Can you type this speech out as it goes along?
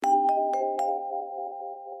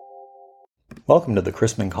Welcome to the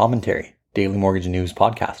Chrisman Commentary, Daily Mortgage News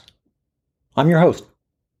Podcast. I'm your host,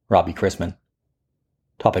 Robbie Chrisman.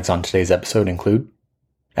 Topics on today's episode include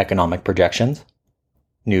economic projections,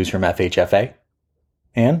 news from FHFA,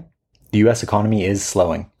 and the U.S. economy is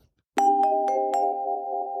slowing.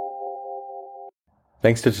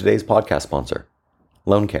 Thanks to today's podcast sponsor,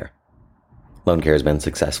 LoanCare. LoanCare has been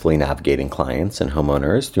successfully navigating clients and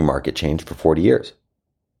homeowners through market change for 40 years.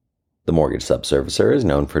 The mortgage subservicer is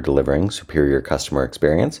known for delivering superior customer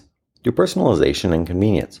experience through personalization and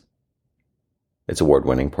convenience. Its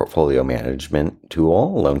award-winning portfolio management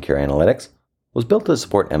tool, LoanCare Analytics, was built to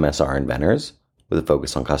support MSR inventors with a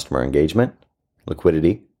focus on customer engagement,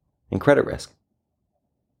 liquidity, and credit risk.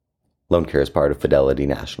 LoanCare is part of Fidelity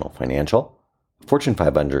National Financial, a Fortune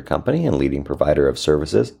 500 company and leading provider of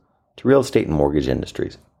services to real estate and mortgage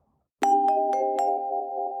industries.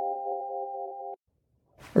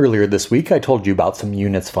 Earlier this week, I told you about some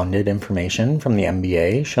units funded information from the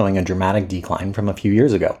MBA showing a dramatic decline from a few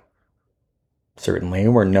years ago. Certainly,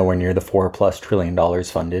 we're nowhere near the $4+ trillion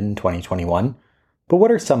funded in 2021, but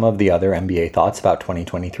what are some of the other MBA thoughts about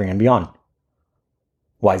 2023 and beyond?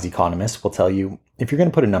 Wise economists will tell you, if you're going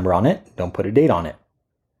to put a number on it, don't put a date on it.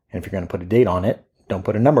 And if you're going to put a date on it, don't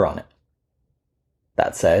put a number on it.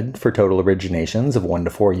 That said, for total originations of 1 to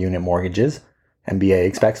 4 unit mortgages, MBA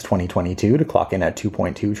expects 2022 to clock in at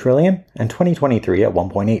 $2.2 trillion and 2023 at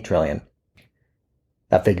 $1.8 trillion.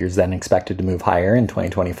 That figure is then expected to move higher in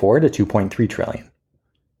 2024 to $2.3 trillion.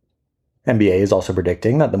 MBA is also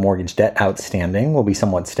predicting that the mortgage debt outstanding will be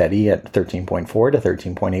somewhat steady at $13.4 to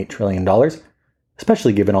 $13.8 trillion,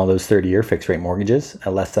 especially given all those 30-year fixed-rate mortgages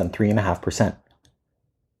at less than 3.5%.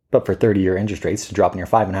 But for 30-year interest rates to drop near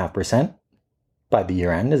 5.5%, by the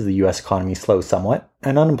year end as the U.S. economy slows somewhat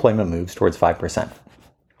and unemployment moves towards 5%.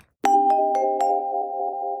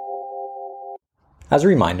 As a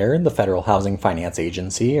reminder, the Federal Housing Finance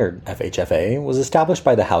Agency, or FHFA, was established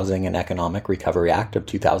by the Housing and Economic Recovery Act of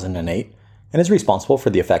 2008 and is responsible for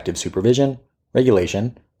the effective supervision,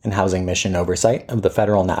 regulation, and housing mission oversight of the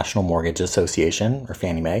Federal National Mortgage Association, or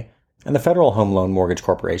Fannie Mae, and the Federal Home Loan Mortgage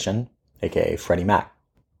Corporation, aka Freddie Mac.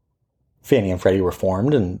 Fannie and Freddie were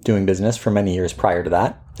formed and doing business for many years prior to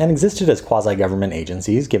that, and existed as quasi-government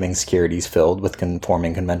agencies giving securities filled with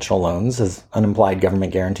conforming conventional loans as an implied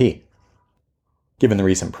government guarantee. Given the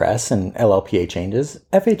recent press and LLPA changes,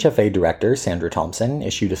 FHFA Director Sandra Thompson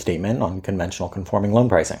issued a statement on conventional conforming loan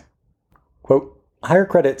pricing. Quote, "Higher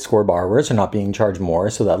credit score borrowers are not being charged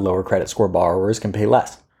more so that lower credit score borrowers can pay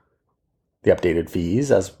less. The updated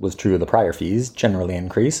fees, as was true of the prior fees, generally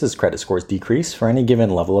increase as credit scores decrease for any given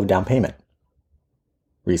level of down payment.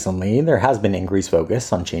 Recently, there has been increased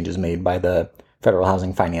focus on changes made by the Federal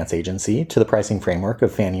Housing Finance Agency to the pricing framework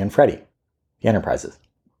of Fannie and Freddie, the enterprises.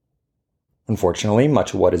 Unfortunately,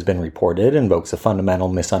 much of what has been reported invokes a fundamental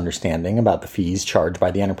misunderstanding about the fees charged by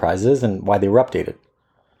the enterprises and why they were updated.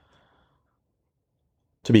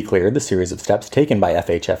 To be clear, the series of steps taken by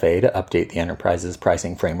FHFA to update the enterprise's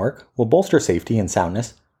pricing framework will bolster safety and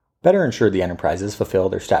soundness, better ensure the enterprises fulfill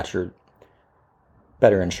their statutory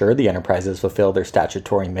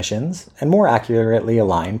missions, and more accurately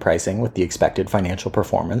align pricing with the expected financial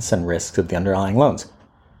performance and risks of the underlying loans.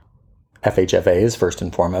 FHFA is first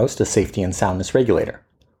and foremost a safety and soundness regulator,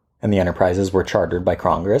 and the enterprises were chartered by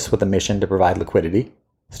Congress with a mission to provide liquidity,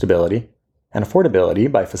 stability, and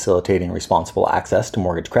affordability by facilitating responsible access to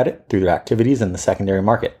mortgage credit through their activities in the secondary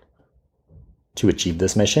market. To achieve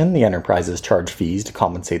this mission, the enterprises charge fees to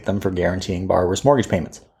compensate them for guaranteeing borrowers' mortgage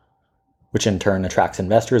payments, which in turn attracts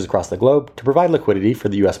investors across the globe to provide liquidity for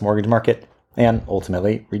the U.S. mortgage market and,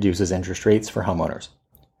 ultimately, reduces interest rates for homeowners.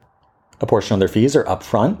 A portion of their fees are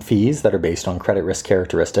upfront fees that are based on credit risk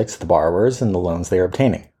characteristics of the borrowers and the loans they are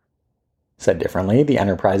obtaining. Said differently, the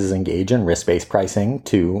enterprises engage in risk-based pricing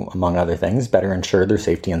to, among other things, better ensure their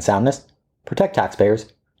safety and soundness, protect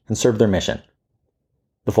taxpayers, and serve their mission.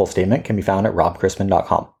 The full statement can be found at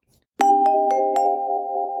robchrisman.com.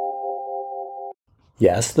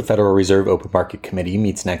 Yes, the Federal Reserve Open Market Committee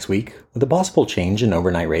meets next week with a possible change in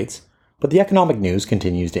overnight rates, but the economic news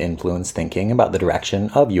continues to influence thinking about the direction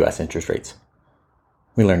of U.S. interest rates.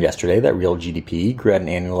 We learned yesterday that real GDP grew at an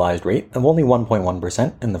annualized rate of only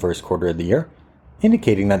 1.1% in the first quarter of the year,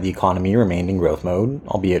 indicating that the economy remained in growth mode,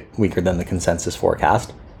 albeit weaker than the consensus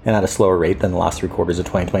forecast, and at a slower rate than the last 3 quarters of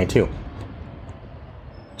 2022.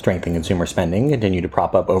 Strength in consumer spending continued to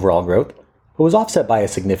prop up overall growth, but was offset by a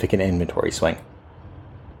significant inventory swing.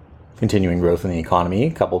 Continuing growth in the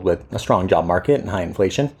economy, coupled with a strong job market and high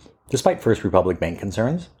inflation, despite First Republic Bank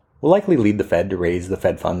concerns, will likely lead the Fed to raise the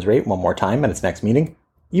Fed funds rate one more time at its next meeting,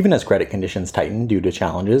 even as credit conditions tighten due to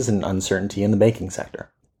challenges and uncertainty in the banking sector.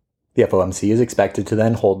 The FOMC is expected to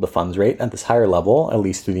then hold the funds rate at this higher level at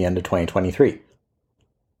least through the end of 2023.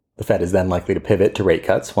 The Fed is then likely to pivot to rate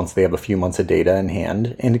cuts once they have a few months of data in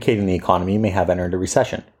hand, indicating the economy may have entered a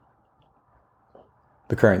recession.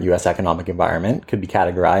 The current U.S. economic environment could be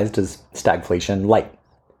categorized as stagflation light.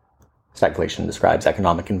 Stagflation describes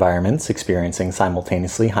economic environments experiencing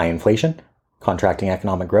simultaneously high inflation, contracting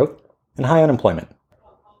economic growth, and high unemployment.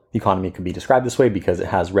 The economy could be described this way because it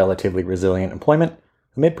has relatively resilient employment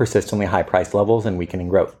amid persistently high price levels and weakening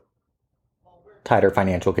growth. Tighter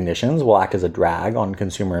financial conditions will act as a drag on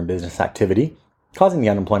consumer and business activity, causing the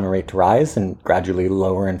unemployment rate to rise and gradually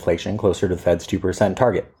lower inflation closer to the Fed's 2%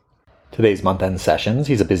 target. Today's month-end session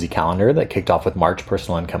sees a busy calendar that kicked off with March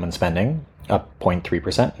personal income and spending, up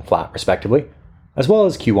 0.3% and flat respectively, as well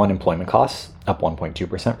as Q1 employment costs, up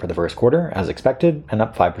 1.2% for the first quarter, as expected, and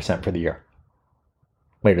up 5% for the year.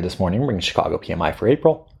 Later this morning brings Chicago PMI for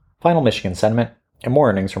April, final Michigan sentiment, and more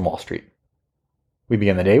earnings from Wall Street. We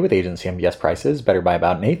begin the day with agency MBS prices better by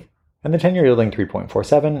about an eighth, and the 10-year yielding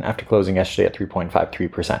 3.47 after closing yesterday at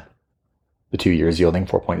 3.53%. The 2 years yielding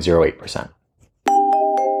 4.08%.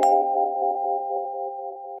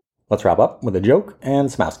 Let's wrap up with a joke and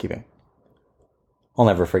some housekeeping. I'll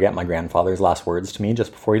never forget my grandfather's last words to me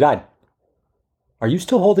just before he died. "Are you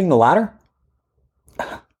still holding the ladder?"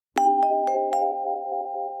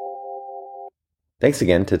 Thanks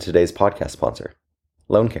again to today's podcast sponsor,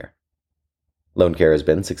 LoanCare. LoanCare has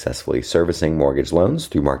been successfully servicing mortgage loans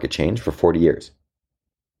through market change for 40 years.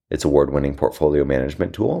 Its award-winning portfolio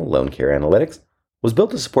management tool, LoanCare Analytics, was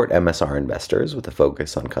built to support MSR investors with a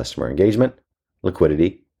focus on customer engagement,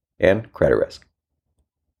 liquidity, and credit risk.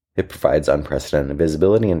 It provides unprecedented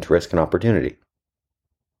visibility into risk and opportunity.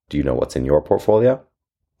 Do you know what's in your portfolio?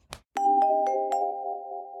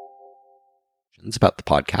 About the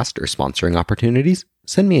podcast or sponsoring opportunities,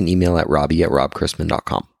 send me an email at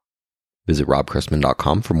robbie@robchrisman.com. Visit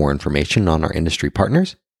robchrisman.com for more information on our industry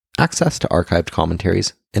partners, access to archived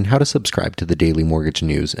commentaries, and how to subscribe to the daily mortgage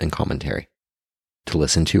news and commentary. To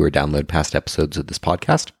listen to or download past episodes of this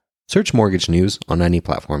podcast, search Mortgage News on any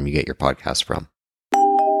platform you get your podcasts from.